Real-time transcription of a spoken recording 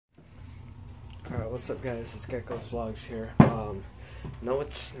Alright, what's up guys, it's Gecko's Vlogs here. No,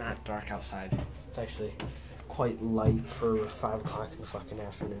 it's not dark outside. It's actually quite light for 5 o'clock in the fucking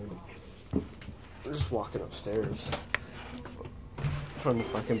afternoon. I'm just walking upstairs from the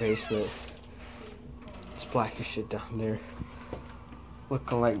fucking basement. It's black as shit down there.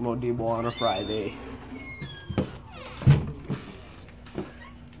 Looking like Modibo on a Friday.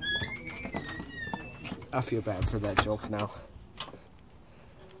 I feel bad for that joke now.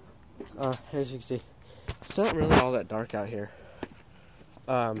 As you can see, it's not really all that dark out here.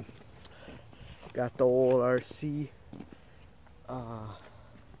 Got the old RC.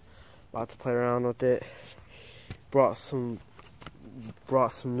 About to play around with it. Brought some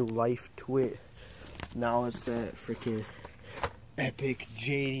new life to it. Now it's that freaking epic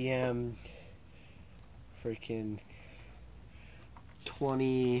JDM freaking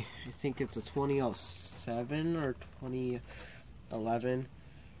 20, I think it's a 2007 or 2011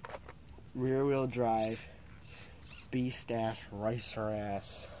 rear wheel drive beast ass racer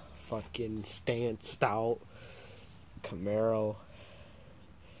ass fucking stout Camaro.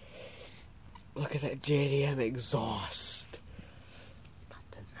 Look at that JDM exhaust. Got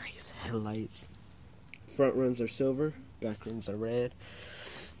the nice headlights. Front rims are silver, back rims are red.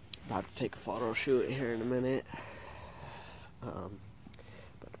 About to take a photo shoot here in a minute. About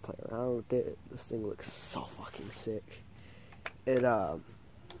to play around with it. This thing looks so fucking sick. It's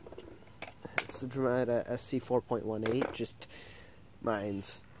the Dramata SC 4.18, just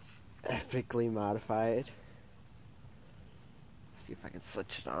mine's epically modified. Let's see if I can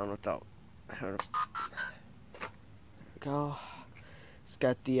switch it on without. There we go. It's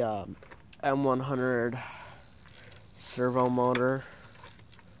got the M100 servo motor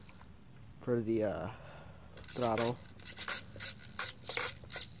for the throttle.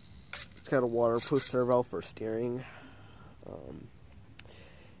 It's got a waterproof servo for steering.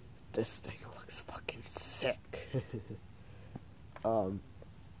 This thing looks fucking sick. I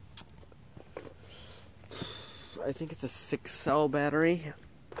think it's a 6-cell battery.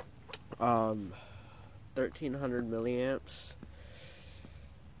 1300 milliamps.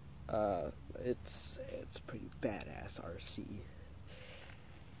 It's pretty badass RC.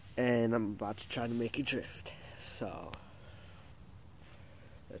 And I'm about to try to make it drift. So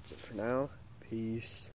that's it for now. Peace.